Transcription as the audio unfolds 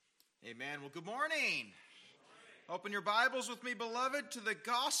Amen. Well, good morning. Open your Bibles with me, beloved, to the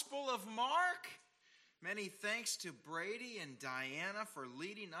Gospel of Mark. Many thanks to Brady and Diana for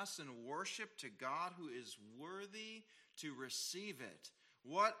leading us in worship to God who is worthy to receive it.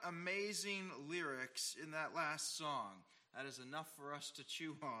 What amazing lyrics in that last song. That is enough for us to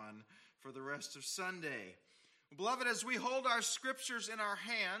chew on for the rest of Sunday. Beloved, as we hold our scriptures in our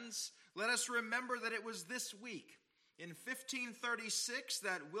hands, let us remember that it was this week, in 1536,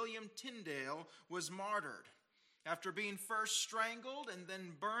 that William Tyndale was martyred after being first strangled and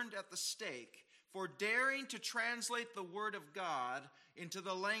then burned at the stake for daring to translate the Word of God into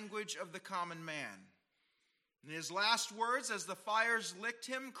the language of the common man. In his last words, as the fires licked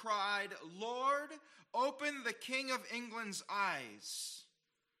him, cried, "Lord, open the King of England's eyes."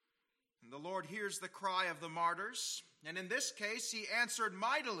 And the Lord hears the cry of the martyrs, and in this case, he answered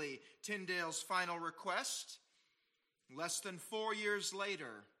mightily Tyndale's final request. Less than 4 years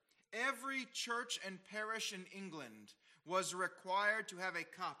later, every church and parish in England was required to have a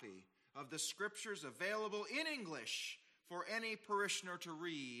copy of the Scriptures available in English for any parishioner to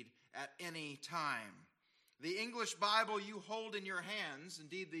read at any time. The English Bible you hold in your hands,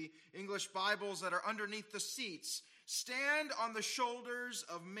 indeed the English Bibles that are underneath the seats, stand on the shoulders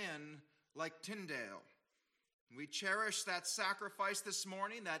of men like Tyndale. We cherish that sacrifice this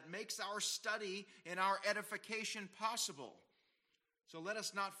morning that makes our study and our edification possible. So let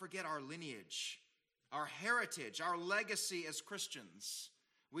us not forget our lineage, our heritage, our legacy as Christians.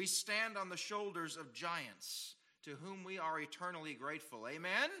 We stand on the shoulders of giants to whom we are eternally grateful.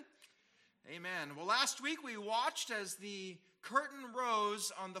 Amen? Amen. Well, last week we watched as the curtain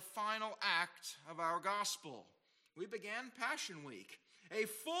rose on the final act of our gospel. We began Passion Week, a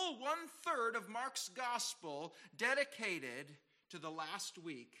full 1/3 of Mark's gospel dedicated to the last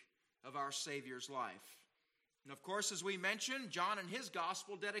week of our Savior's life. And of course, as we mentioned, John in his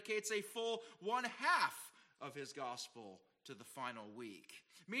gospel dedicates a full 1/2 of his gospel to the final week,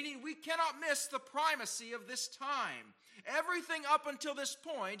 meaning we cannot miss the primacy of this time. Everything up until this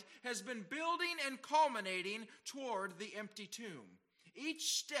point has been building and culminating toward the empty tomb.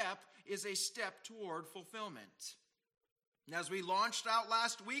 Each step is a step toward fulfillment. And as we launched out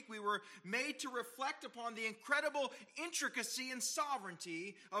last week, we were made to reflect upon the incredible intricacy and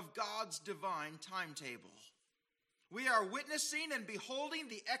sovereignty of God's divine timetable. We are witnessing and beholding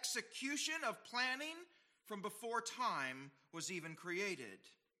the execution of planning from before time was even created.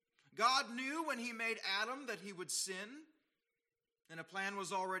 God knew when he made Adam that he would sin, and a plan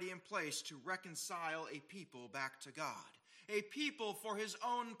was already in place to reconcile a people back to God, a people for his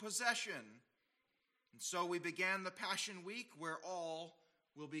own possession. And so we began the Passion Week where all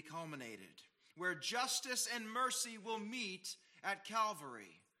will be culminated, where justice and mercy will meet at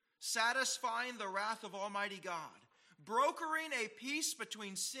Calvary, satisfying the wrath of Almighty God, brokering a peace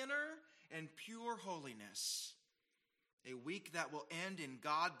between sinner and pure holiness. A week that will end in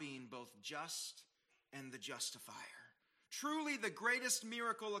God being both just and the justifier. Truly the greatest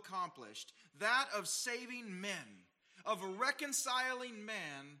miracle accomplished, that of saving men, of reconciling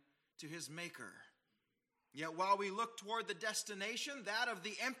man to his Maker. Yet while we look toward the destination, that of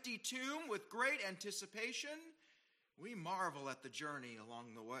the empty tomb, with great anticipation, we marvel at the journey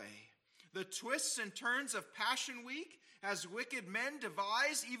along the way. The twists and turns of Passion Week as wicked men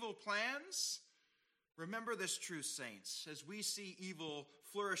devise evil plans. Remember this truth, saints, as we see evil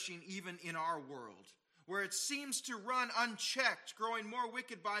flourishing even in our world, where it seems to run unchecked, growing more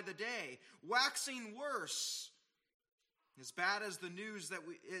wicked by the day, waxing worse. As bad as the news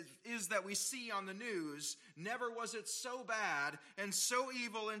that we see on the news, never was it so bad and so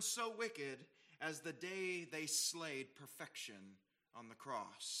evil and so wicked as the day they slayed perfection on the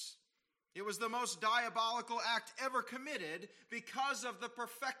cross. It was the most diabolical act ever committed because of the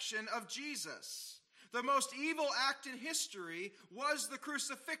perfection of Jesus. The most evil act in history was the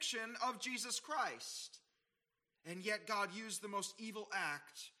crucifixion of Jesus Christ. And yet God used the most evil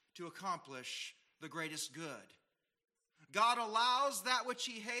act to accomplish the greatest good. God allows that which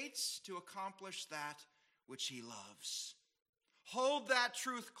he hates to accomplish that which he loves. Hold that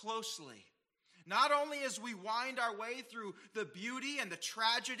truth closely, not only as we wind our way through the beauty and the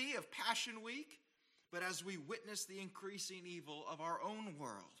tragedy of Passion Week, but as we witness the increasing evil of our own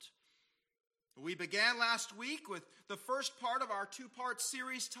world. We began last week with the first part of our 2-part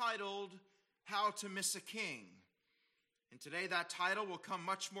series titled, How to Miss a King. And today that title will come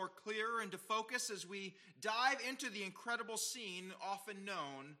much more clearer into focus as we dive into the incredible scene often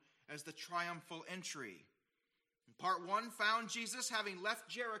known as the triumphal entry. Part 1 found Jesus having left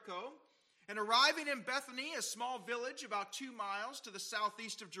Jericho and arriving in Bethany, a small village about 2 miles to the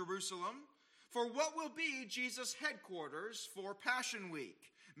southeast of Jerusalem, for what will be Jesus' headquarters for Passion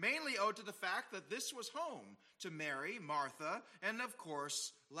Week. mainly owed to the fact that this was home to Mary, Martha, and of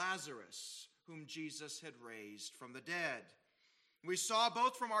course, Lazarus, whom Jesus had raised from the dead. We saw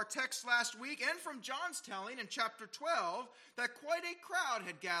both from our text last week and from John's telling in chapter 12 that quite a crowd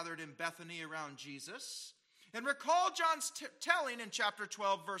had gathered in Bethany around Jesus. And recall John's telling in chapter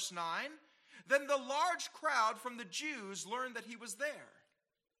 12, verse 9, then the large crowd from the Jews learned that he was there.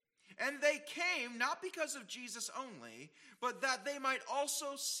 And they came not because of Jesus only, but that they might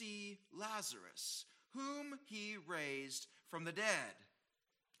also see Lazarus, whom he raised from the dead.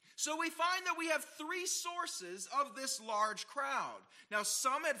 So we find that we have three sources of this large crowd. Now,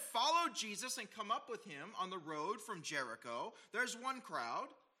 some had followed Jesus and come up with him on the road from Jericho. There's one crowd.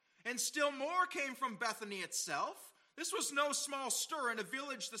 And still more came from Bethany itself. This was no small stir in a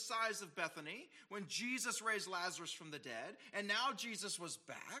village the size of Bethany when Jesus raised Lazarus from the dead. And now Jesus was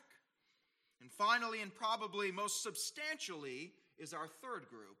back. And finally, and probably most substantially, is our third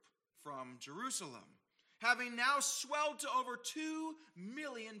group from Jerusalem, having now swelled to over 2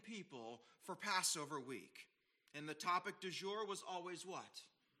 million people for Passover week. And the topic du jour was always what?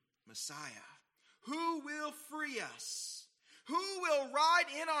 Messiah. Who will free us? Who will ride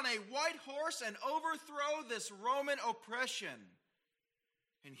in on a white horse and overthrow this Roman oppression?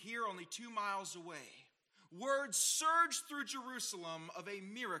 And here, only 2 miles away, word surged through Jerusalem of a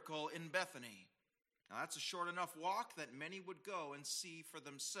miracle in Bethany. Now, that's a short enough walk that many would go and see for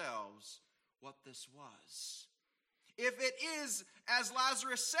themselves what this was. If it is as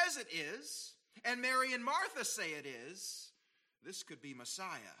Lazarus says it is, and Mary and Martha say it is, this could be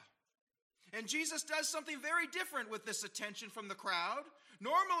Messiah. And Jesus does something very different with this attention from the crowd.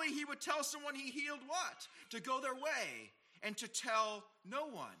 Normally, he would tell someone he healed what? To go their way and to tell no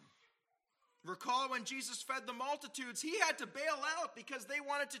one. Recall when Jesus fed the multitudes, he had to bail out because they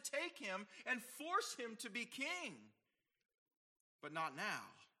wanted to take him and force him to be king. But not now.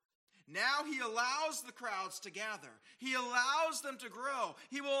 Now he allows the crowds to gather. He allows them to grow.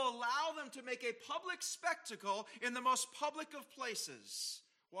 He will allow them to make a public spectacle in the most public of places.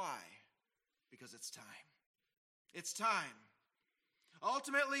 Why? Because it's time. It's time.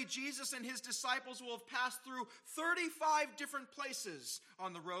 Ultimately, Jesus and his disciples will have passed through 35 different places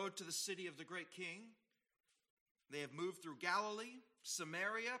on the road to the city of the great king. They have moved through Galilee,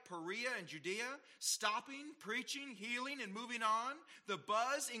 Samaria, Perea, and Judea, stopping, preaching, healing, and moving on, the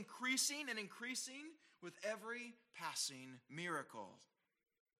buzz increasing and increasing with every passing miracle.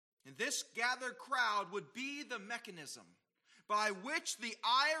 And this gathered crowd would be the mechanism by which the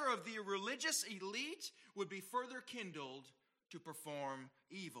ire of the religious elite would be further kindled to perform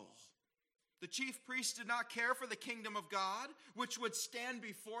evil. The chief priests did not care for the kingdom of God, which would stand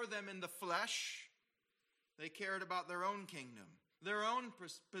before them in the flesh. They cared about their own kingdom, their own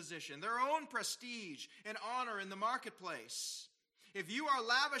position, their own prestige and honor in the marketplace. If you are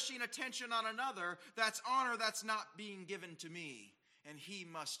lavishing attention on another, that's honor that's not being given to me, and he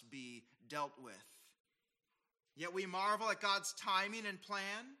must be dealt with. Yet we marvel at God's timing and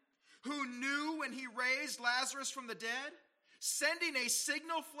plan, who knew when he raised Lazarus from the dead, sending a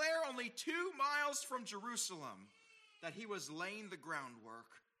signal flare only 2 miles from Jerusalem, that he was laying the groundwork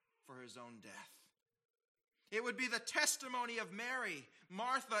for his own death. It would be the testimony of Mary,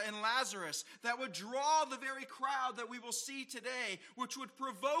 Martha, and Lazarus that would draw the very crowd that we will see today, which would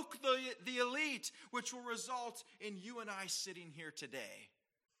provoke the elite, which will result in you and I sitting here today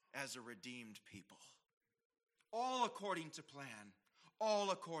as a redeemed people. All according to plan,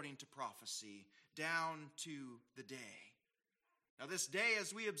 all according to prophecy, down to the day. Now this day,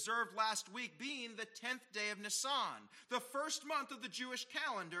 as we observed last week, being the 10th day of Nisan, the first month of the Jewish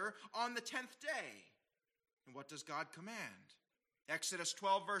calendar on the 10th day. And what does God command? Exodus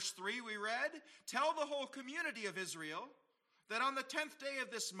 12 verse 3 we read, "Tell the whole community of Israel that on the 10th day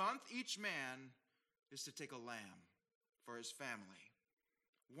of this month, each man is to take a lamb for his family,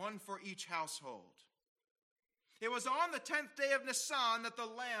 one for each household." It was on the 10th day of Nisan that the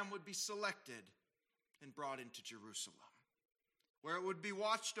lamb would be selected and brought into Jerusalem, where it would be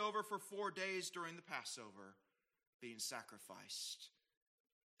watched over for 4 days during the Passover, being sacrificed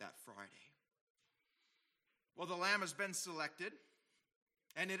that Friday. Well, the lamb has been selected,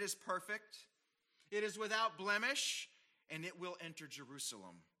 and it is perfect. It is without blemish, and it will enter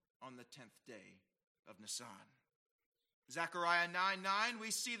Jerusalem on the 10th day of Nisan. Zechariah 9:9,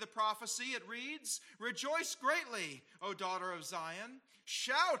 we see the prophecy. It reads, "Rejoice greatly, O daughter of Zion.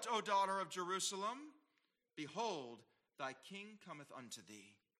 Shout, O daughter of Jerusalem. Behold, thy king cometh unto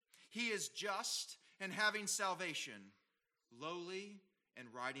thee. He is just and having salvation, lowly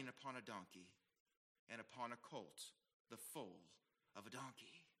and riding upon a donkey, and upon a colt, the foal of a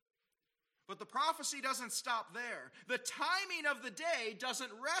donkey." But the prophecy doesn't stop there. The timing of the day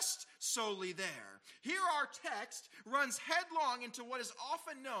doesn't rest solely there. Here our text runs headlong into what is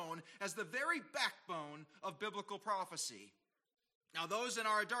often known as the very backbone of biblical prophecy. Now, those in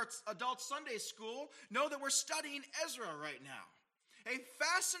our adult Sunday school know that we're studying Ezra right now. A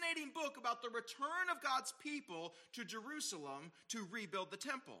fascinating book about the return of God's people to Jerusalem to rebuild the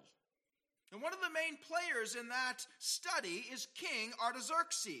temple. And one of the main players in that study is King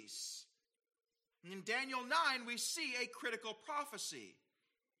Artaxerxes. In Daniel 9, we see a critical prophecy.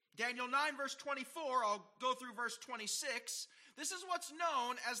 Daniel 9, verse 24, I'll go through verse 26. This is what's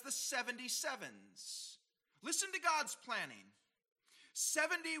known as the 77s. Listen to God's planning.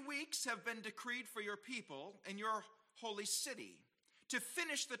 70 weeks have been decreed for your people and your holy city, to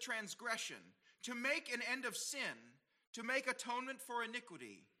finish the transgression, to make an end of sin, to make atonement for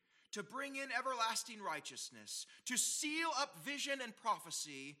iniquity, to bring in everlasting righteousness, to seal up vision and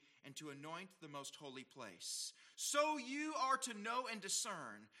prophecy, and to anoint the most holy place. So you are to know and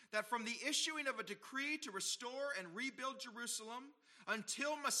discern that from the issuing of a decree to restore and rebuild Jerusalem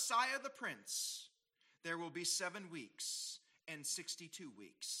until Messiah the Prince, there will be 7 weeks and 62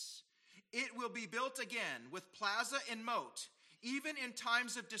 weeks. It will be built again with plaza and moat, even in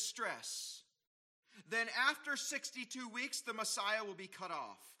times of distress. Then after 62 weeks, the Messiah will be cut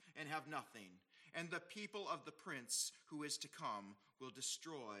off and have nothing, and the people of the prince who is to come will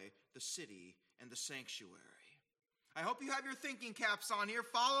destroy the city and the sanctuary. I hope you have your thinking caps on here.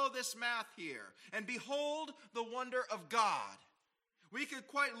 Follow this math here, and behold the wonder of God. We could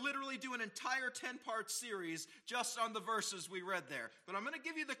quite literally do an entire 10-part series just on the verses we read there, but I'm going to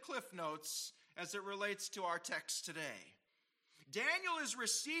give you the cliff notes as it relates to our text today. Daniel is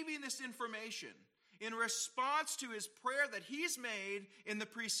receiving this information in response to his prayer that he's made in the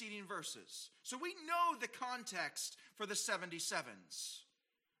preceding verses. So we know the context for the 77s.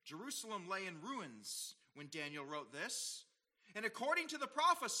 Jerusalem lay in ruins when Daniel wrote this. And according to the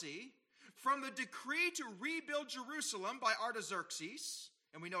prophecy, from the decree to rebuild Jerusalem by Artaxerxes,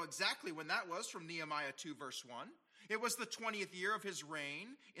 and we know exactly when that was from Nehemiah 2 verse 1, it was the 20th year of his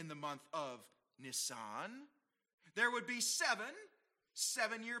reign in the month of Nisan. There would be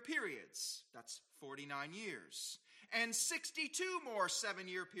 7-year periods. That's 49 years. And 62 more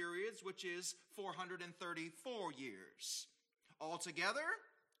 7-year periods, which is 434 years. Altogether,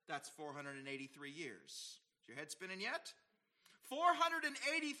 that's 483 years. Is your head spinning yet?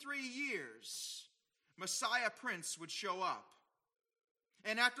 483 years, Messiah Prince would show up.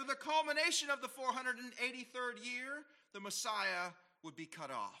 And after the culmination of the 483rd year, the Messiah would be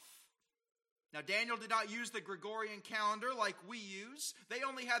cut off. Now, Daniel did not use the Gregorian calendar like we use. They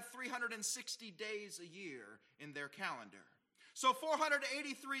only had 360 days a year in their calendar. So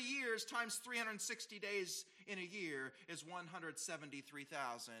 483 years times 360 days in a year is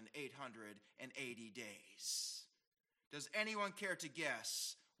 173,880 days. Does anyone care to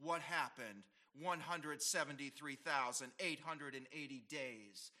guess what happened 173,880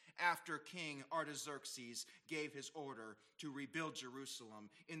 days after King Artaxerxes gave his order to rebuild Jerusalem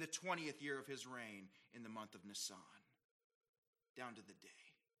in the 20th year of his reign in the month of Nisan? Down to the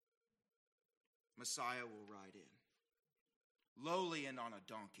day. Messiah will ride in, lowly and on a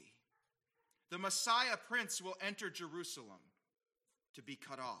donkey. The Messiah Prince will enter Jerusalem to be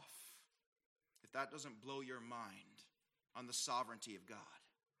cut off. If that doesn't blow your mind on the sovereignty of God,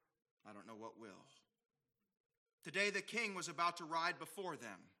 I don't know what will. Today the king was about to ride before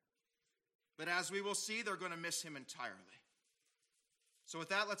them, but as we will see, they're going to miss him entirely. So with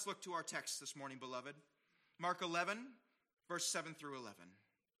that, let's look to our text this morning, beloved. Mark 11, verse 7 through 11.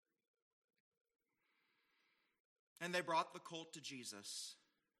 And they brought the colt to Jesus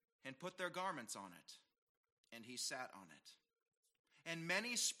and put their garments on it, and he sat on it. And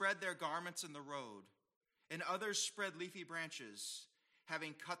many spread their garments in the road, and others spread leafy branches,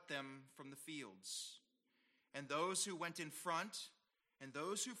 having cut them from the fields. And those who went in front and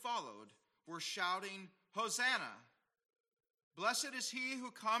those who followed were shouting, Hosanna! Blessed is he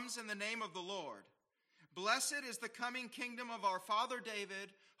who comes in the name of the Lord. Blessed is the coming kingdom of our father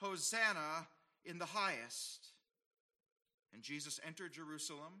David. Hosanna in the highest. And Jesus entered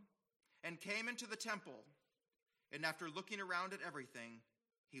Jerusalem and came into the temple. And after looking around at everything,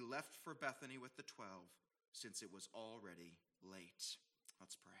 he left for Bethany with the 12, since it was already late.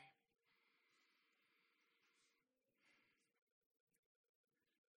 Let's pray.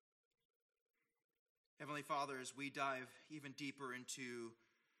 Heavenly Father, as we dive even deeper into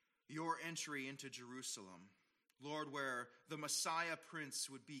your entry into Jerusalem, Lord, where the Messiah Prince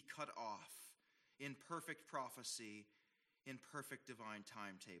would be cut off in perfect prophecy, in perfect divine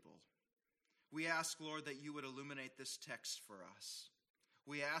timetable, we ask, Lord, that you would illuminate this text for us.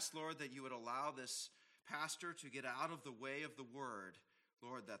 We ask, Lord, that you would allow this pastor to get out of the way of the word,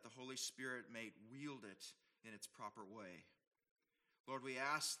 Lord, that the Holy Spirit may wield it in its proper way. Lord, we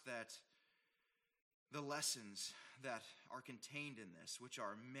ask that the lessons that are contained in this, which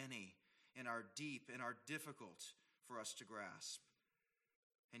are many and are deep and are difficult for us to grasp,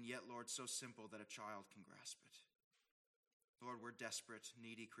 and yet, Lord, so simple that a child can grasp it. Lord, we're desperate,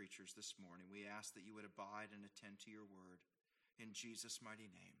 needy creatures this morning. We ask that you would abide and attend to your word. In Jesus' mighty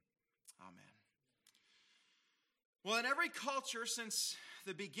name, amen. Well, in every culture since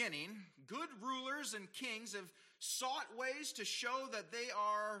the beginning, good rulers and kings have sought ways to show that they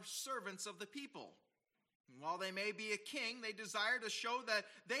are servants of the people. And while they may be a king, they desire to show that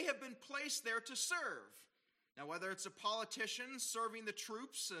they have been placed there to serve. Now, whether it's a politician serving the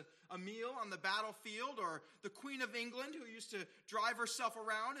troops a meal on the battlefield, or the Queen of England who used to drive herself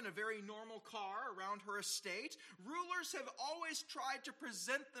around in a very normal car around her estate, rulers have always tried to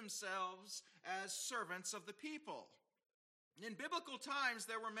present themselves as servants of the people. In biblical times,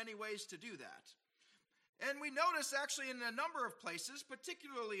 there were many ways to do that. And we notice actually in a number of places,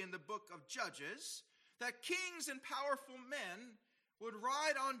 particularly in the book of Judges, that kings and powerful men would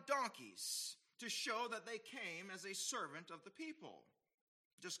ride on donkeys to show that they came as a servant of the people.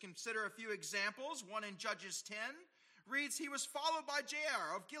 Just consider a few examples. One in Judges 10 reads, "He was followed by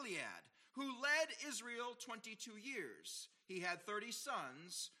Jair of Gilead, who led Israel 22 years. He had 30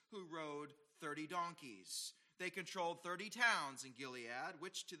 sons who rode 30 donkeys. They controlled 30 towns in Gilead,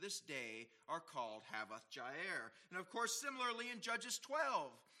 which to this day are called Havoth-Jair." And of course, similarly in Judges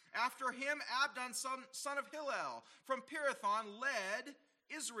 12, after him, Abdon, son of Hillel, from Pirathon, led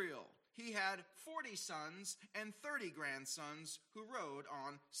Israel. He had 40 sons and 30 grandsons who rode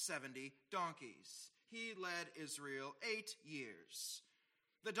on 70 donkeys. He led Israel 8 years.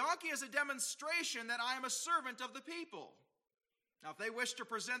 The donkey is a demonstration that I am a servant of the people. Now, if they wish to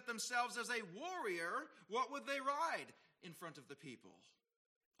present themselves as a warrior, what would they ride in front of the people?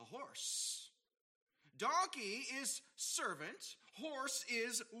 A horse. Donkey is servant, horse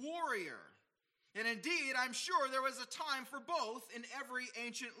is warrior. And indeed, I'm sure there was a time for both in every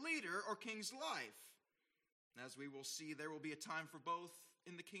ancient leader or king's life. As we will see, there will be a time for both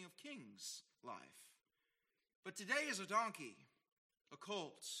in the King of Kings' life. But today is a donkey, a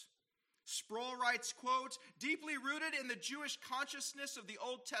colt. Sproul writes, quote, "Deeply rooted in the Jewish consciousness of the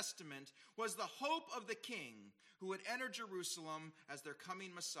Old Testament was the hope of the king who would enter Jerusalem as their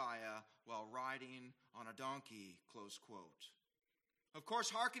coming Messiah while riding on a donkey," close quote. Of course,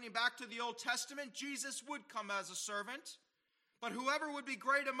 hearkening back to the Old Testament, Jesus would come as a servant. But whoever would be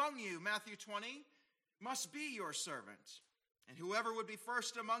great among you, Matthew 20, must be your servant. And whoever would be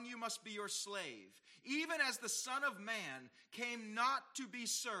first among you must be your slave. Even as the Son of Man came not to be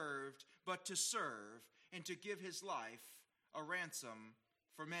served, but to serve, and to give his life a ransom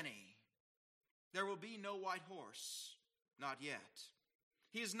for many. There will be no white horse, not yet.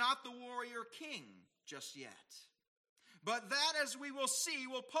 He is not the warrior king just yet. But that, as we will see,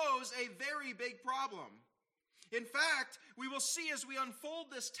 will pose a very big problem. In fact, we will see as we unfold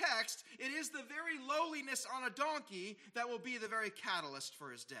this text, it is the very lowliness on a donkey that will be the very catalyst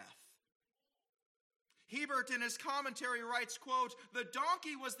for his death. Hebert in his commentary writes, quote, "The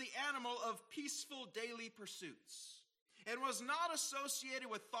donkey was the animal of peaceful daily pursuits and was not associated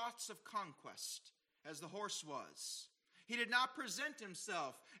with thoughts of conquest as the horse was. He did not present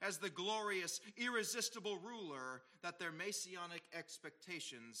himself as the glorious, irresistible ruler that their messianic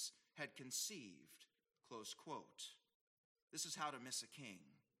expectations had conceived," close quote. This is how to miss a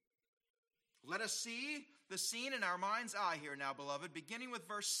king. Let us see the scene in our mind's eye here now, beloved, beginning with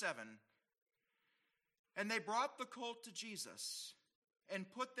verse 7. "And they brought the colt to Jesus and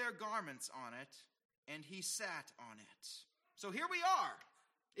put their garments on it, and he sat on it." So here we are.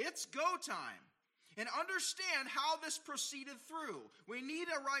 It's go time. And understand how this proceeded through. We need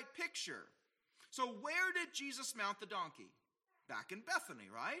a right picture. So where did Jesus mount the donkey? Back in Bethany,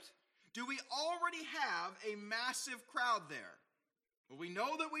 right? Do we already have a massive crowd there? Well, we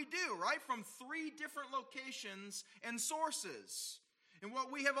know that we do, right? From 3 different locations and sources. And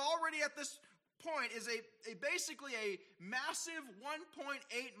what we have already at this point is basically a massive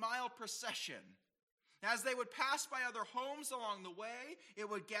 1.8 mile procession. As they would pass by other homes along the way, it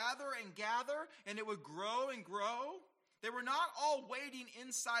would gather and gather, and it would grow and grow. They were not all waiting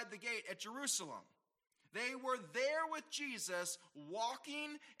inside the gate at Jerusalem. They were there with Jesus,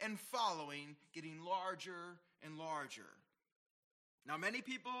 walking and following, getting larger and larger. Now, many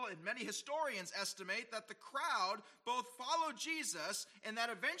people and many historians estimate that the crowd both followed Jesus and that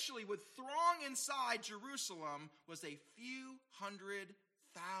eventually would throng inside Jerusalem was a few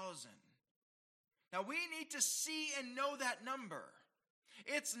 100,000. Now, we need to see and know that number.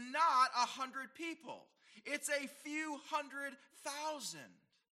 It's not 100 people. It's a few 100,000.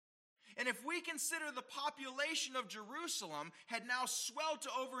 And if we consider the population of Jerusalem had now swelled to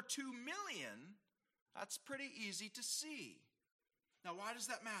over 2 million, that's pretty easy to see. Now, why does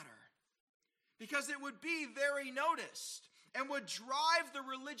that matter? Because it would be very noticed and would drive the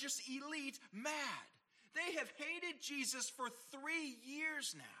religious elite mad. They have hated Jesus for 3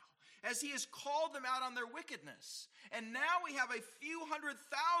 years now, as he has called them out on their wickedness. And now we have a few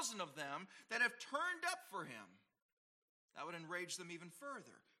 100,000 of them that have turned up for him. That would enrage them even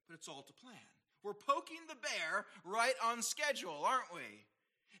further, but it's all to plan. We're poking the bear right on schedule, aren't we?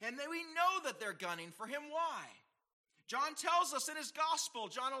 And then we know that they're gunning for him. Why? John tells us in his gospel,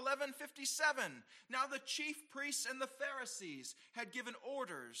 John 11:57, now the chief priests and the Pharisees had given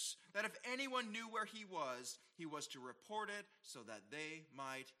orders that if anyone knew where he was to report it so that they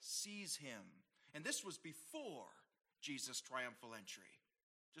might seize him. And this was before Jesus' triumphal entry.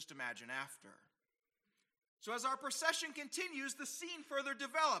 Just imagine after. So as our procession continues, the scene further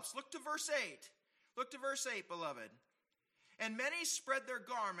develops. Look to verse 8. Look to verse 8, beloved. And many spread their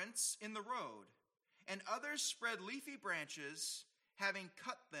garments in the road, and others spread leafy branches, having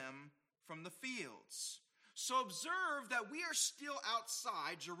cut them from the fields. So observe that we are still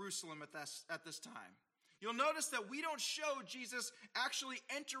outside Jerusalem at this time. You'll notice that we don't show Jesus actually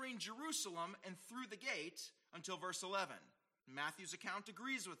entering Jerusalem and through the gate until verse 11. Matthew's account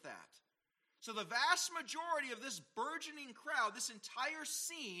agrees with that. So the vast majority of this burgeoning crowd, this entire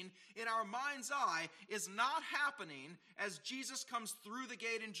scene in our mind's eye, is not happening as Jesus comes through the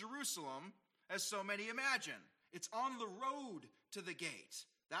gate in Jerusalem, as so many imagine. It's on the road to the gate.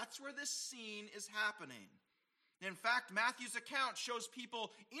 That's where this scene is happening. In fact, Matthew's account shows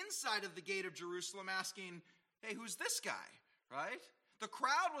people inside of the gate of Jerusalem asking, hey, who's this guy, right? The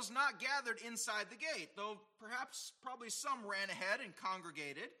crowd was not gathered inside the gate, though probably some ran ahead and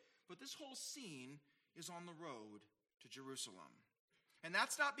congregated. But this whole scene is on the road to Jerusalem. And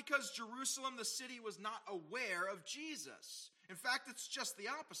that's not because Jerusalem, the city, was not aware of Jesus. In fact, it's just the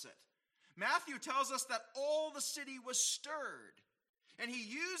opposite. Matthew tells us that all the city was stirred. And he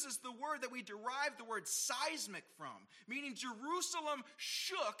uses the word that we derive the word seismic from, meaning Jerusalem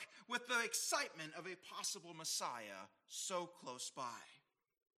shook with the excitement of a possible Messiah so close by.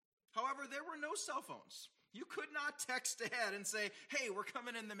 However, there were no cell phones. You could not text ahead and say, hey, we're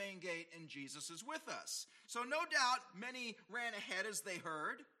coming in the main gate and Jesus is with us. So no doubt many ran ahead as they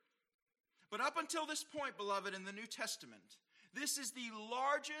heard. But up until this point, beloved, in the New Testament, this is the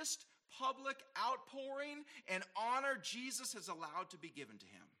largest public outpouring and honor Jesus has allowed to be given to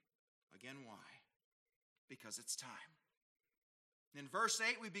him. Again, why? Because it's time. In verse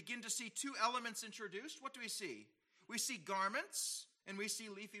 8, we begin to see two elements introduced. What do we see? We see garments and we see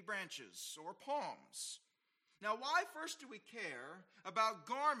leafy branches or palms. Now, why first do we care about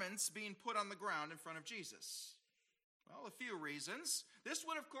garments being put on the ground in front of Jesus? Well, a few reasons. This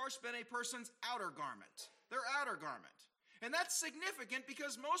would, of course, been a person's outer garment, their outer garment. And that's significant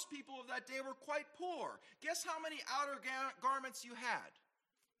because most people of that day were quite poor. Guess how many outer garments you had?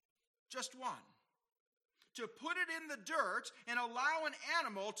 Just one. To put it in the dirt and allow an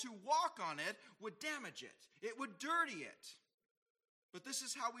animal to walk on it would damage it. It would dirty it. But this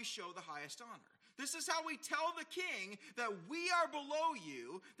is how we show the highest honor. This is how we tell the king that we are below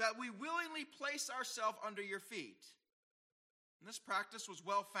you, that we willingly place ourselves under your feet. And this practice was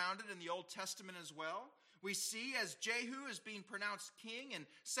well founded in the Old Testament as well. We see as Jehu is being pronounced king in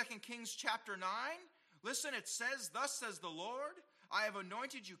 2 Kings chapter 9. Listen, it says, thus says the Lord, I have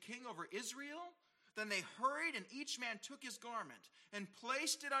anointed you king over Israel. Then they hurried, and each man took his garment and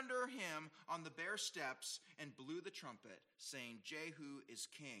placed it under him on the bare steps and blew the trumpet, saying, Jehu is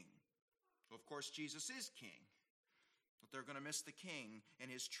king. Well, of course, Jesus is king, but they're going to miss the king and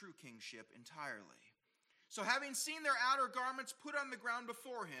his true kingship entirely. So having seen their outer garments put on the ground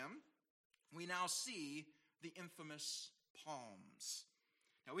before him, we now see the infamous palms.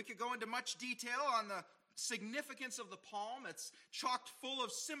 Now, we could go into much detail on the significance of the palm. It's chocked full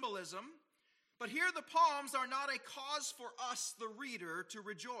of symbolism. But here the palms are not a cause for us, the reader, to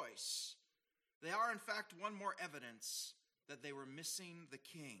rejoice. They are, in fact, one more evidence that they were missing the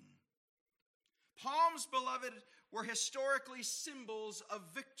king. Palms, beloved, were historically symbols of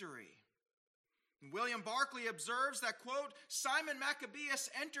victory. William Barclay observes that, quote, Simon Maccabeus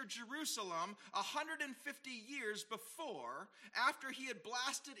entered Jerusalem 150 years before, after he had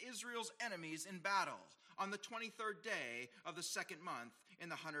blasted Israel's enemies in battle on the 23rd day of the second month in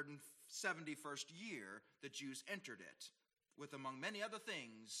the 171st year the Jews entered it, with, among many other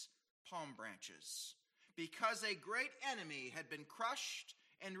things, palm branches, because a great enemy had been crushed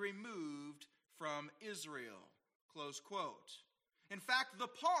and removed from Israel, close quote. In fact, the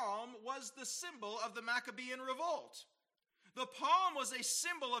palm was the symbol of the Maccabean revolt. The palm was a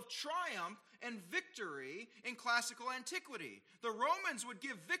symbol of triumph and victory in classical antiquity. The Romans would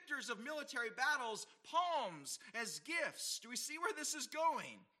give victors of military battles palms as gifts. Do we see where this is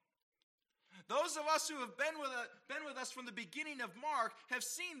going? Those of us who have been with us from the beginning of Mark have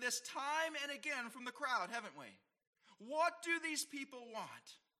seen this time and again from the crowd, haven't we? What do these people want?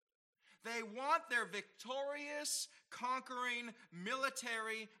 They want their victorious, conquering,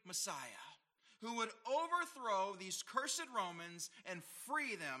 military Messiah who would overthrow these cursed Romans and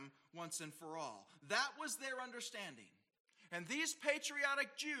free them once and for all. That was their understanding. And these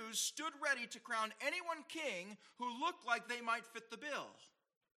patriotic Jews stood ready to crown anyone king who looked like they might fit the bill.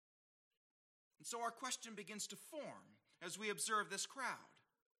 And so our question begins to form as we observe this crowd.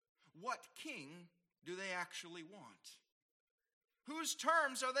 What king do they actually want? Whose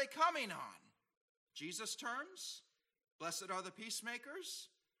terms are they coming on? Jesus' terms? Blessed are the peacemakers?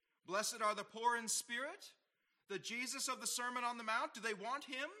 Blessed are the poor in spirit? The Jesus of the Sermon on the Mount? Do they want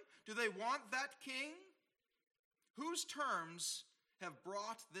him? Do they want that king? Whose terms have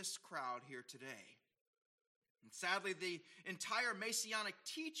brought this crowd here today? And sadly, the entire Messianic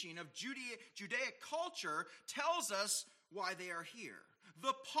teaching of Judaic culture tells us why they are here.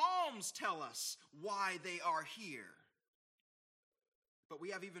 The palms tell us why they are here. But we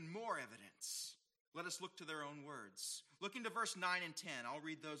have even more evidence. Let us look to their own words. Look into verse 9 and 10. I'll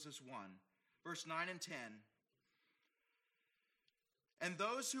read those as one. Verse 9 and 10. And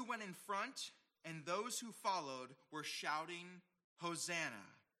those who went in front and those who followed were shouting, Hosanna.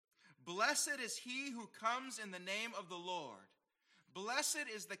 Blessed is he who comes in the name of the Lord. Blessed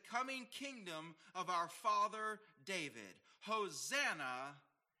is the coming kingdom of our father David. Hosanna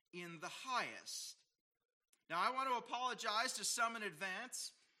in the highest. Now, I want to apologize to some in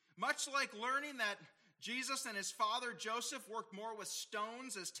advance. Much like learning that Jesus and his father Joseph worked more with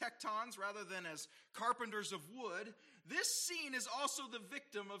stones as tectons rather than as carpenters of wood, this scene is also the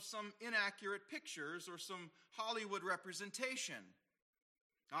victim of some inaccurate pictures or some Hollywood representation.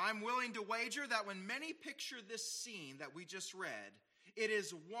 Now, I'm willing to wager that when many picture this scene that we just read, it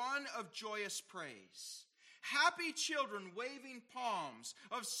is one of joyous praise. Happy children waving palms,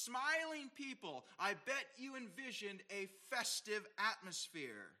 of smiling people. I bet you envisioned a festive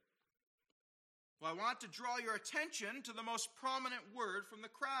atmosphere. Well, I want to draw your attention to the most prominent word from the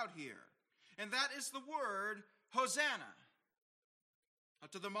crowd here, and that is the word Hosanna. Now,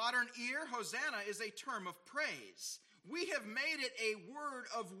 to the modern ear, Hosanna is a term of praise. We have made it a word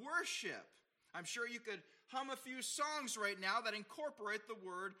of worship. I'm sure you could hum a few songs right now that incorporate the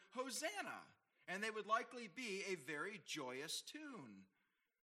word Hosanna, and they would likely be a very joyous tune.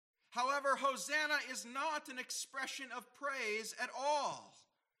 However, Hosanna is not an expression of praise at all.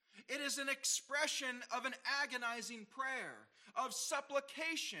 It is an expression of an agonizing prayer, of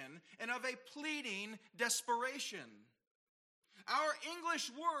supplication, and of a pleading desperation. Our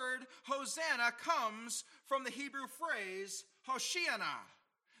English word, Hosanna, comes from the Hebrew phrase, Hoshiana.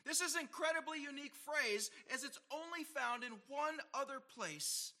 This is an incredibly unique phrase, as it's only found in one other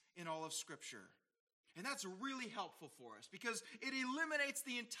place in all of Scripture. And that's really helpful for us because it eliminates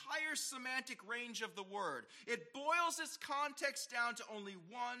the entire semantic range of the word. It boils its context down to only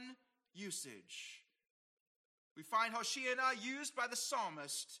one usage. We find Hoshiana used by the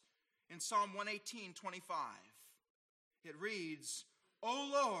psalmist in Psalm 118:25. It reads, O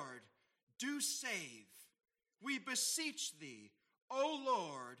Lord, do save. We beseech thee. O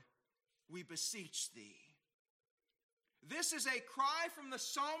Lord, we beseech thee. This is a cry from the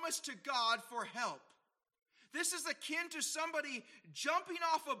psalmist to God for help. This is akin to somebody jumping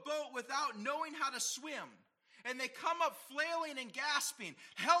off a boat without knowing how to swim. And they come up flailing and gasping,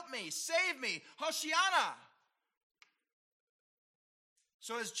 help me, save me, Hoshiana.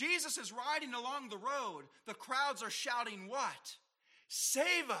 So as Jesus is riding along the road, the crowds are shouting what?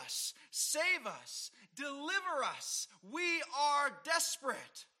 Save us, deliver us. We are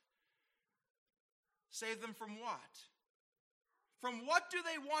desperate. Save them from what? From what do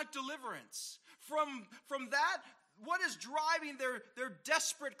they want deliverance? From that, what is driving their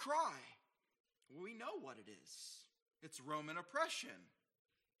desperate cry? We know what it is. It's Roman oppression.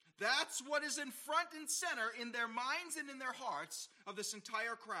 That's what is in front and center in their minds and in their hearts of this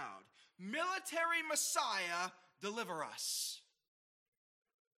entire crowd. Military Messiah, deliver us.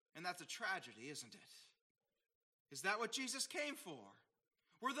 And that's a tragedy, isn't it? Is that what Jesus came for?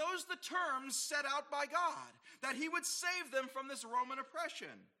 Were those the terms set out by God, that he would save them from this Roman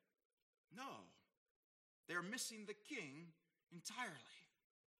oppression? No. They're missing the king entirely.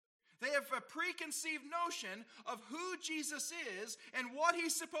 They have a preconceived notion of who Jesus is and what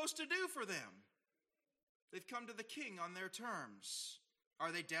he's supposed to do for them. They've come to the king on their terms.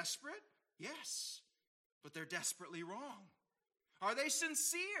 Are they desperate? Yes, but they're desperately wrong. Are they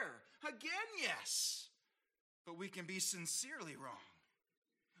sincere? Again, yes, but we can be sincerely wrong.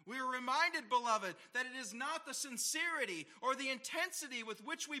 We are reminded, beloved, that it is not the sincerity or the intensity with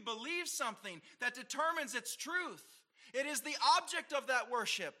which we believe something that determines its truth. It is the object of that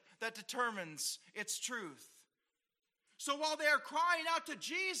worship that determines its truth. So while they are crying out to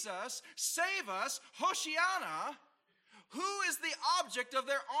Jesus, save us, Hoshiana, who is the object of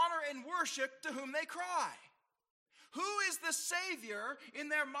their honor and worship to whom they cry? Who is the Savior in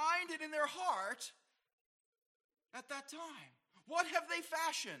their mind and in their heart at that time? What have they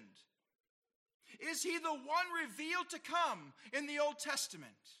fashioned? Is he the one revealed to come in the Old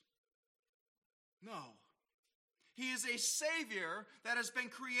Testament? No. He is a Savior that has been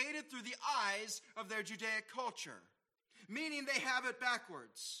created through the eyes of their Judaic culture, meaning they have it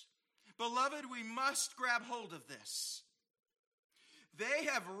backwards. Beloved, we must grab hold of this. They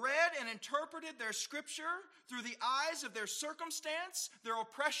have read and interpreted their scripture through the eyes of their circumstance, their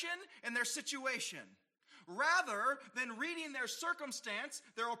oppression, and their situation, rather than reading their circumstance,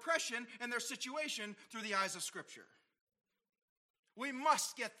 their oppression, and their situation through the eyes of Scripture. We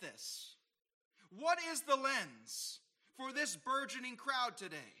must get this. What is the lens for this burgeoning crowd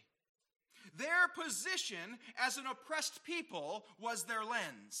today? Their position as an oppressed people was their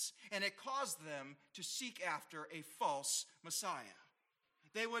lens, and it caused them to seek after a false Messiah.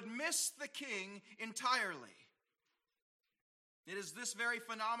 They would miss the king entirely. It is this very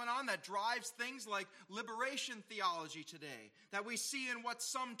phenomenon that drives things like liberation theology today, that we see in what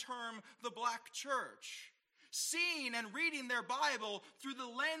some term the black church, seeing and reading their Bible through the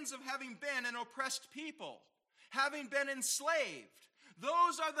lens of having been an oppressed people, having been enslaved.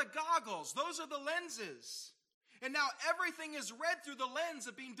 Those are the goggles, those are the lenses. And now everything is read through the lens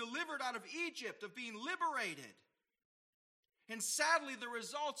of being delivered out of Egypt, of being liberated. And sadly, the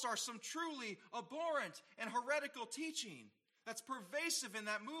results are some truly abhorrent and heretical teaching that's pervasive in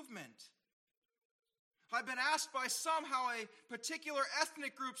that movement. I've been asked by some how a particular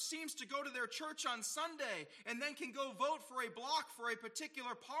ethnic group seems to go to their church on Sunday and then can go vote for a block for a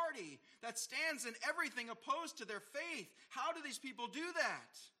particular party that stands in everything opposed to their faith. How do these people do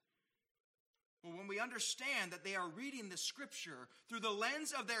that? Well, when we understand that they are reading the scripture through the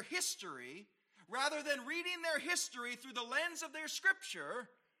lens of their history, rather than reading their history through the lens of their scripture,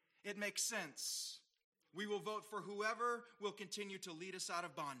 it makes sense. We will vote for whoever will continue to lead us out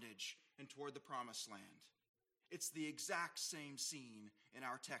of bondage and toward the promised land. It's the exact same scene in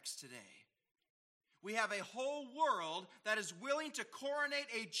our text today. We have a whole world that is willing to coronate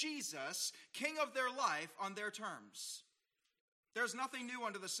a Jesus, king of their life, on their terms. There's nothing new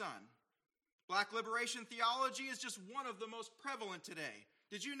under the sun. Black liberation theology is just one of the most prevalent today.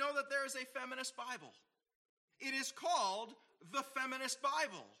 Did you know that there is a feminist Bible? It is called the Feminist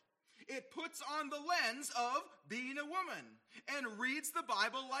Bible. It puts on the lens of being a woman and reads the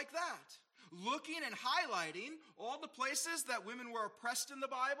Bible like that, looking and highlighting all the places that women were oppressed in the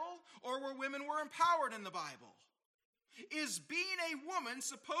Bible or where women were empowered in the Bible. Is being a woman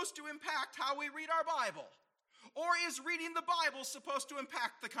supposed to impact how we read our Bible? Or is reading the Bible supposed to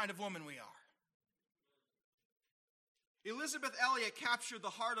impact the kind of woman we are? Elizabeth Elliot captured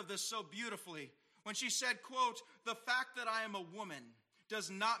the heart of this so beautifully when she said, quote, "The fact that I am a woman does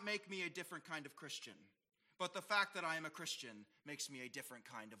not make me a different kind of Christian, but the fact that I am a Christian makes me a different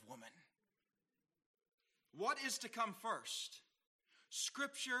kind of woman." What is to come first?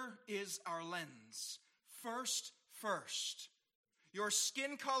 Scripture is our lens. First. Your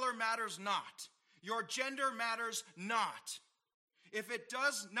skin color matters not. Your gender matters not. If it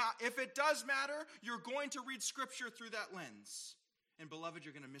does matter, you're going to read Scripture through that lens. And beloved,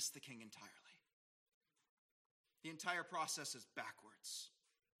 you're going to miss the king entirely. The entire process is backwards.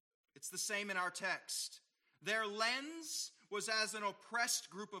 It's the same in our text. Their lens was as an oppressed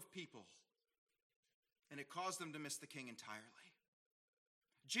group of people, and it caused them to miss the king entirely.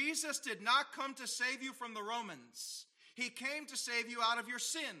 Jesus did not come to save you from the Romans. He came to save you out of your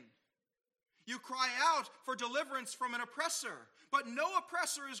sin. You cry out for deliverance from an oppressor, but no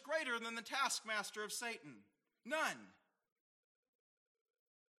oppressor is greater than the taskmaster of Satan. None.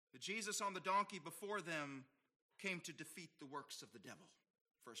 But Jesus on the donkey before them came to defeat the works of the devil.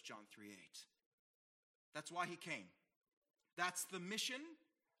 1 John 3:8. That's why he came. That's the mission.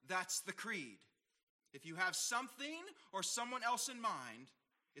 That's the creed. If you have something or someone else in mind,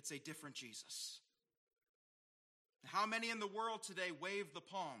 it's a different Jesus. How many in the world today wave the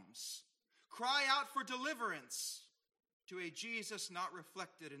palms, cry out for deliverance to a Jesus not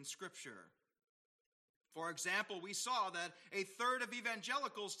reflected in Scripture? For example, we saw that a third of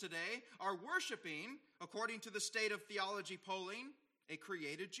evangelicals today are worshiping, according to the State of Theology polling, a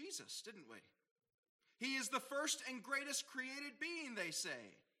created Jesus, didn't we? He is the first and greatest created being, they say.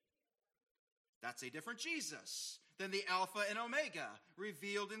 That's a different Jesus than the Alpha and Omega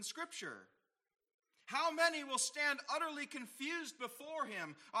revealed in Scripture. How many will stand utterly confused before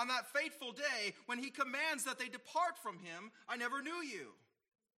him on that fateful day when he commands that they depart from him? I never knew you.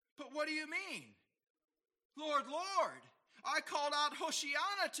 But what do you mean? Lord, Lord, I called out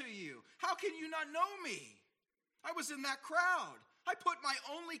Hoshiana to you. How can you not know me? I was in that crowd. I put my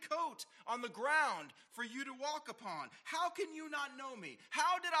only coat on the ground for you to walk upon. How can you not know me?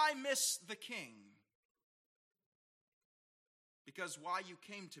 How did I miss the king? Because why you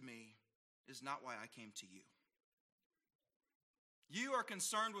came to me is not why I came to you. You are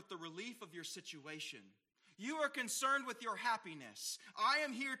concerned with the relief of your situation. You are concerned with your happiness. I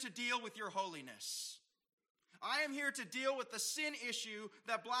am here to deal with your holiness. I am here to deal with the sin issue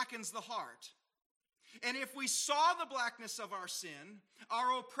that blackens the heart. And if we saw the blackness of our sin,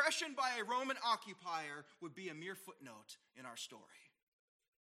 our oppression by a Roman occupier would be a mere footnote in our story.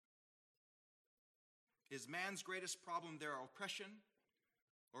 Is man's greatest problem their oppression,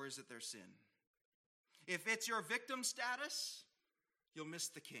 or is it their sin? If it's your victim status, you'll miss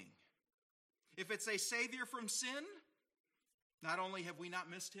the king. If it's a savior from sin, not only have we not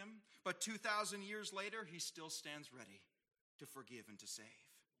missed him, but 2,000 years later, he still stands ready to forgive and to save.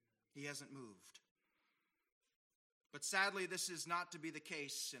 He hasn't moved. But sadly, this is not to be the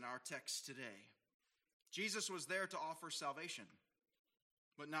case in our text today. Jesus was there to offer salvation,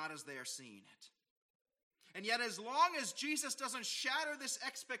 but not as they are seeing it. And yet, as long as Jesus doesn't shatter this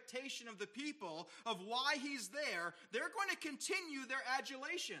expectation of the people of why he's there, they're going to continue their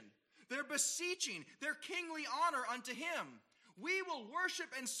adulation, their beseeching, their kingly honor unto him. We will worship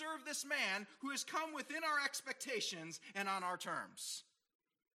and serve this man who has come within our expectations and on our terms.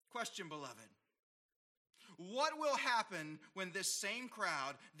 Question, beloved. What will happen when this same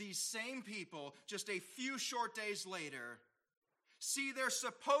crowd, these same people, just a few short days later, see their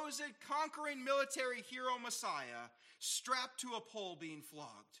supposed conquering military hero Messiah strapped to a pole being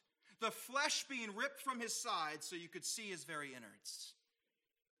flogged, the flesh being ripped from his side so you could see his very innards?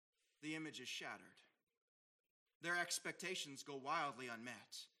 The image is shattered. Their expectations go wildly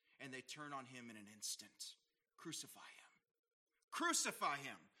unmet, and they turn on him in an instant. Crucify him. Crucify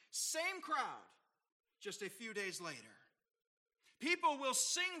him. Same crowd, just a few days later. People will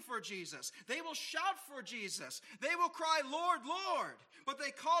sing for Jesus. They will shout for Jesus. They will cry, Lord, Lord. But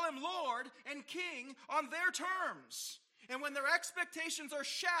they call him Lord and King on their terms. And when their expectations are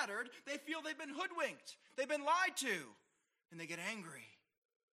shattered, they feel they've been hoodwinked. They've been lied to. And they get angry.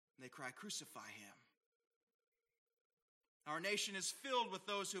 And they cry, crucify him. Our nation is filled with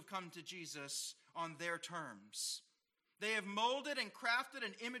those who have come to Jesus on their terms. They have molded and crafted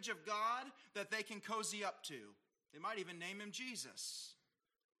an image of God that they can cozy up to. They might even name him Jesus.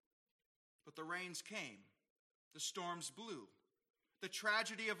 But the rains came. The storms blew. The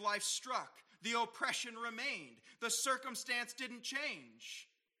tragedy of life struck. The oppression remained. The circumstance didn't change.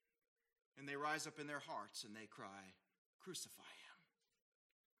 And they rise up in their hearts and they cry, crucify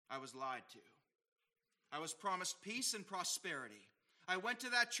him. I was lied to. I was promised peace and prosperity. I went to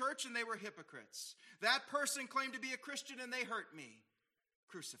that church and they were hypocrites. That person claimed to be a Christian and they hurt me.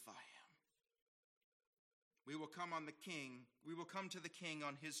 Crucify him. We will come on the king. We will come to the king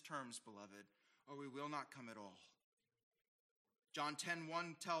on his terms, beloved, or we will not come at all. John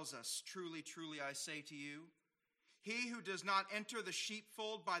 10:1 tells us, truly, truly, I say to you, he who does not enter the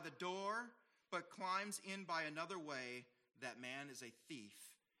sheepfold by the door, but climbs in by another way, that man is a thief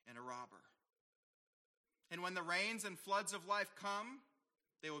and a robber. And when the rains and floods of life come,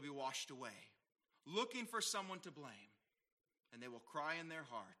 they will be washed away, looking for someone to blame. And they will cry in their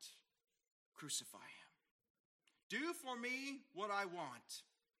heart, crucify him. Do for me what I want,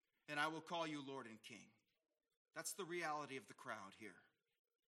 and I will call you Lord and King. That's the reality of the crowd here.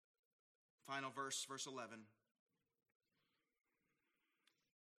 Final verse, verse 11.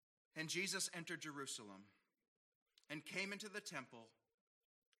 And Jesus entered Jerusalem and came into the temple,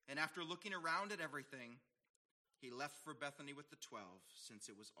 and after looking around at everything, he left for Bethany with the 12, since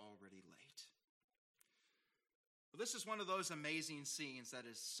it was already late. Well, this is one of those amazing scenes that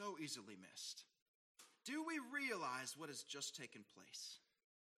is so easily missed. Do we realize what has just taken place?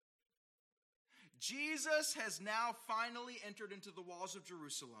 Jesus has now finally entered into the walls of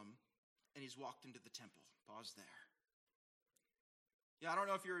Jerusalem, and he's walked into the temple. Pause there. Yeah, I don't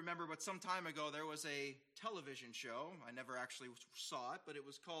know if you remember, but some time ago there was a television show. I never actually saw it, but it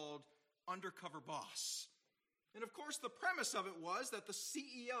was called Undercover Boss. And of course, the premise of it was that the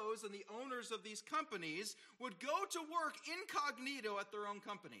CEOs and the owners of these companies would go to work incognito at their own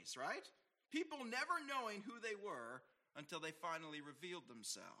companies, right? People never knowing who they were until they finally revealed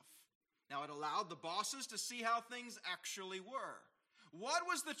themselves. Now, it allowed the bosses to see how things actually were. What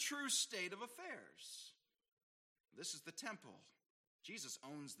was the true state of affairs? This is the temple. Jesus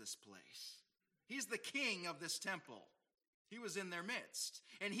owns this place. He's the king of this temple. He was in their midst,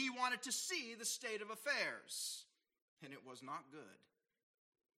 and he wanted to see the state of affairs, and it was not good.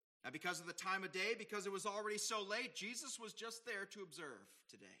 Now, because of the time of day, because it was already so late, Jesus was just there to observe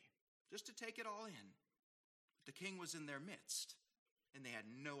today, just to take it all in. The king was in their midst, and they had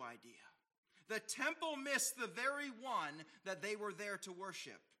no idea. The temple missed the very one that they were there to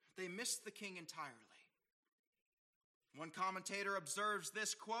worship. They missed the king entirely. One commentator observes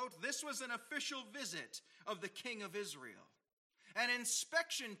this quote, "This was an official visit of the king of Israel, an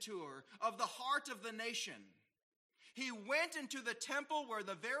inspection tour of the heart of the nation. He went into the temple where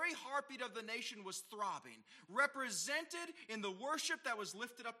the very heartbeat of the nation was throbbing, represented in the worship that was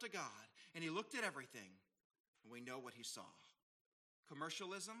lifted up to God. And he looked at everything, and we know what he saw.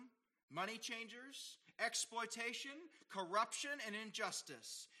 Commercialism, money changers, exploitation, corruption, and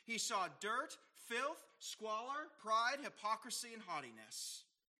injustice. He saw dirt, filth, squalor, pride, hypocrisy, and haughtiness.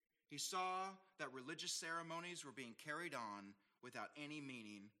 He saw that religious ceremonies were being carried on without any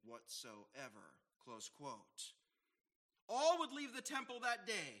meaning whatsoever." Close quote. All would leave the temple that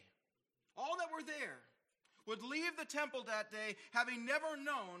day. All that were there would leave the temple that day, having never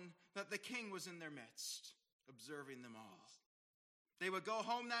known that the king was in their midst, observing them all. They would go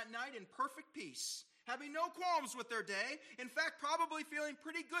home that night in perfect peace, having no qualms with their day, in fact, probably feeling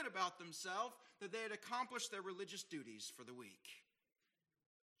pretty good about themselves that they had accomplished their religious duties for the week.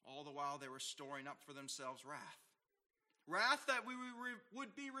 All the while they were storing up for themselves wrath. Wrath that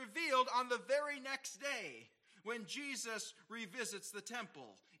would be revealed on the very next day when Jesus revisits the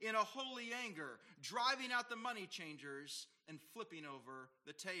temple in a holy anger, driving out the money changers and flipping over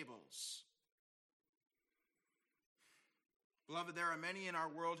the tables. Beloved, there are many in our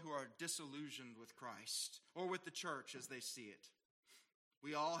world who are disillusioned with Christ or with the church as they see it.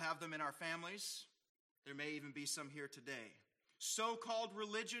 We all have them in our families. There may even be some here today. So-called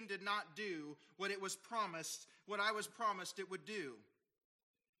religion did not do what I was promised it would do.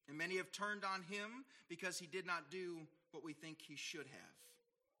 And many have turned on him because he did not do what we think he should have.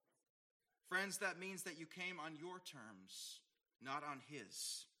 Friends, that means that you came on your terms, not on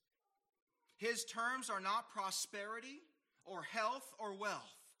his. His terms are not prosperity or health or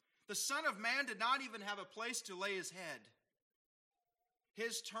wealth. The Son of Man did not even have a place to lay his head.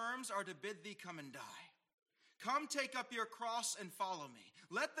 His terms are to bid thee come and die. Come take up your cross and follow me.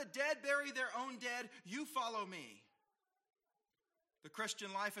 Let the dead bury their own dead. You follow me. The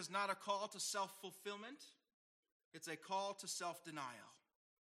Christian life is not a call to self-fulfillment. It's a call to self-denial.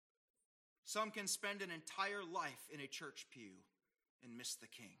 Some can spend an entire life in a church pew and miss the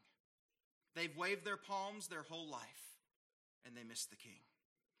king. They've waved their palms their whole life, and they miss the king.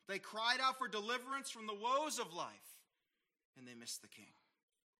 They cried out for deliverance from the woes of life, and they miss the king.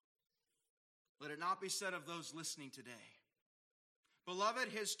 Let it not be said of those listening today, beloved,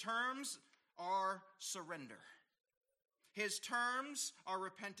 his terms are surrender. His terms are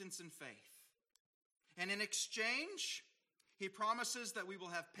repentance and faith. And in exchange, he promises that we will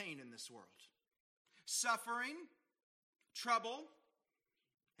have pain in this world, suffering, trouble,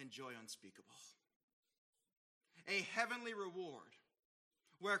 and joy unspeakable. A heavenly reward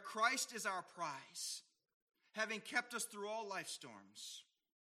where Christ is our prize, having kept us through all life storms.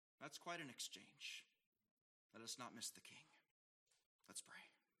 That's quite an exchange. Let us not miss the king. Let's pray.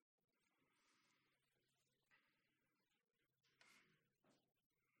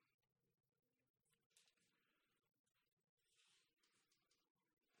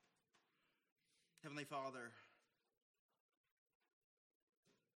 Heavenly Father,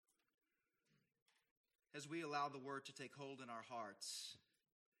 as we allow the word to take hold in our hearts,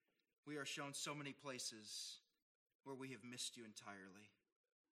 we are shown so many places where we have missed you entirely.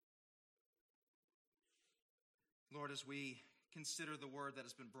 Lord, as we consider the word that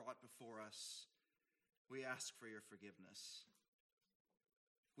has been brought before us, we ask for your forgiveness.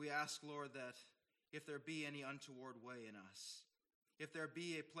 We ask, Lord, that if there be any untoward way in us, if there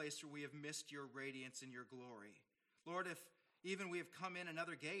be a place where we have missed your radiance and your glory, Lord, if even we have come in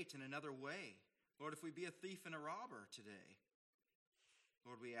another gate and another way, Lord, if we be a thief and a robber today,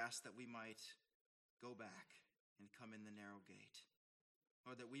 Lord, we ask that we might go back and come in the narrow gate,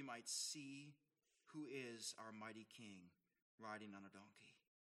 Lord, that we might see who is our mighty King riding on a donkey.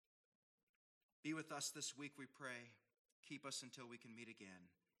 Be with us this week, we pray. Keep us until we can meet again.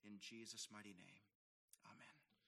 In Jesus' mighty name.